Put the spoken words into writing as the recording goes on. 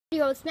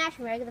video of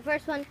smashing, right? The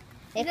first one,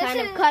 it kind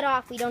of cut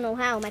off. We don't know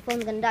how. My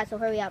phone's gonna die, so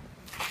hurry up.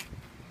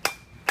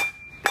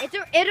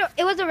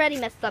 It was already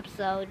messed up,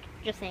 so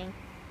just saying.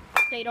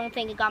 So you don't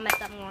think it got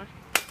messed up more.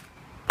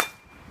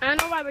 I don't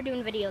know why we're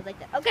doing videos like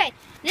that. Okay,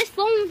 this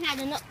phone had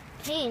enough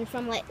pain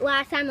from like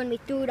last time when we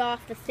threw it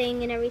off the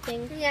thing and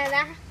everything.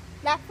 Yeah,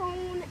 that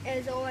phone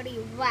is already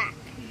whacked.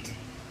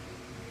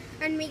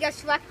 And we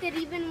just left it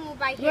even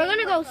by We're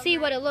gonna go see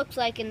what it looks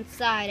like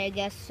inside, I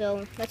guess.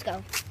 So let's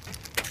go.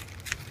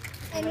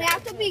 And we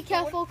have to be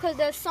careful because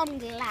there's some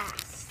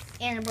glass.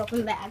 And a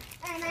broken bag.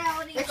 And I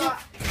already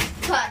got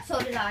cut.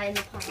 So did I in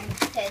the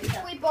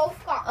palm. We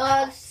both got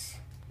us.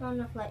 Not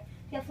enough light.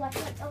 You have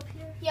flashlight up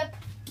here? Yep.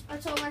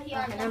 It's over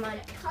here. Okay, never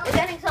mind. We're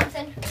getting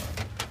something.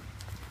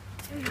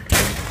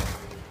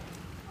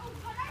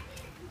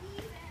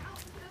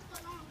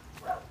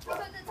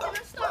 Because it's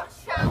gonna start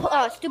showering.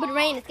 Oh, stupid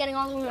rain. It's getting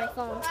all over my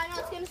phone. I know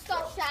it's gonna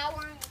start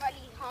showering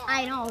really hard.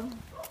 I know.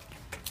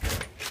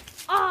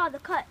 Oh, the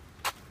cut.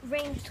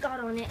 Rain just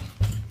got on it.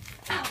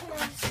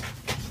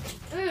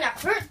 That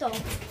hurt though.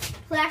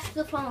 Flash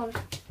the phone.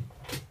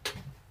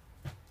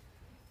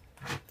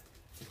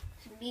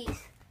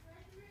 Bees.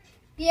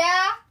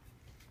 Yeah.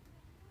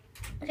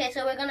 Okay,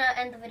 so we're gonna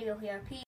end the video here. Peace.